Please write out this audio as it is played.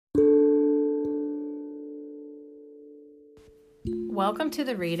Welcome to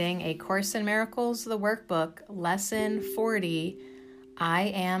the reading A Course in Miracles, the workbook, Lesson 40, I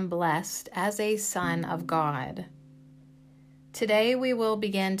Am Blessed as a Son of God. Today we will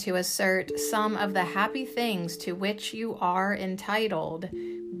begin to assert some of the happy things to which you are entitled,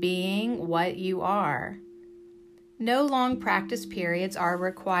 being what you are. No long practice periods are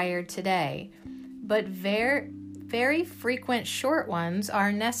required today, but very frequent short ones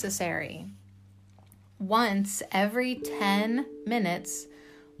are necessary. Once every 10 minutes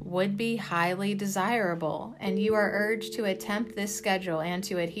would be highly desirable, and you are urged to attempt this schedule and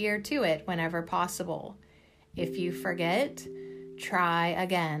to adhere to it whenever possible. If you forget, try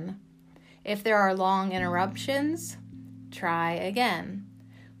again. If there are long interruptions, try again.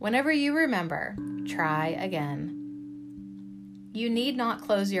 Whenever you remember, try again. You need not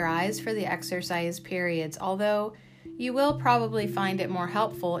close your eyes for the exercise periods, although you will probably find it more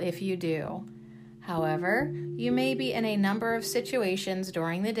helpful if you do. However, you may be in a number of situations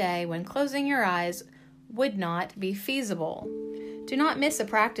during the day when closing your eyes would not be feasible. Do not miss a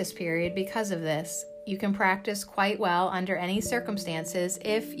practice period because of this. You can practice quite well under any circumstances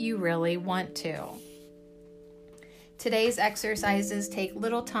if you really want to. Today's exercises take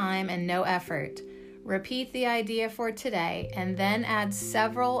little time and no effort. Repeat the idea for today and then add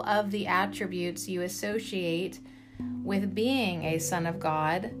several of the attributes you associate with being a son of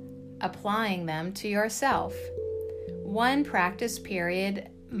God, applying them to yourself. One practice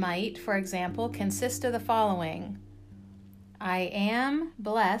period might, for example, consist of the following. I am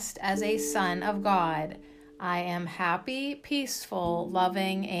blessed as a son of God. I am happy, peaceful,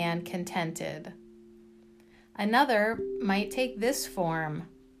 loving, and contented. Another might take this form.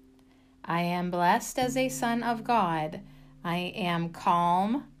 I am blessed as a son of God. I am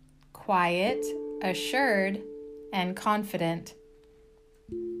calm, quiet, assured, and confident.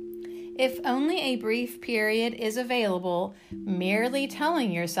 If only a brief period is available, merely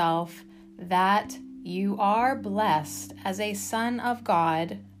telling yourself that you are blessed as a son of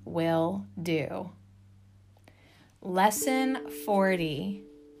God will do. Lesson 40.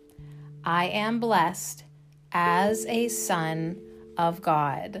 I am blessed as a son of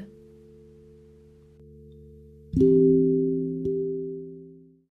God.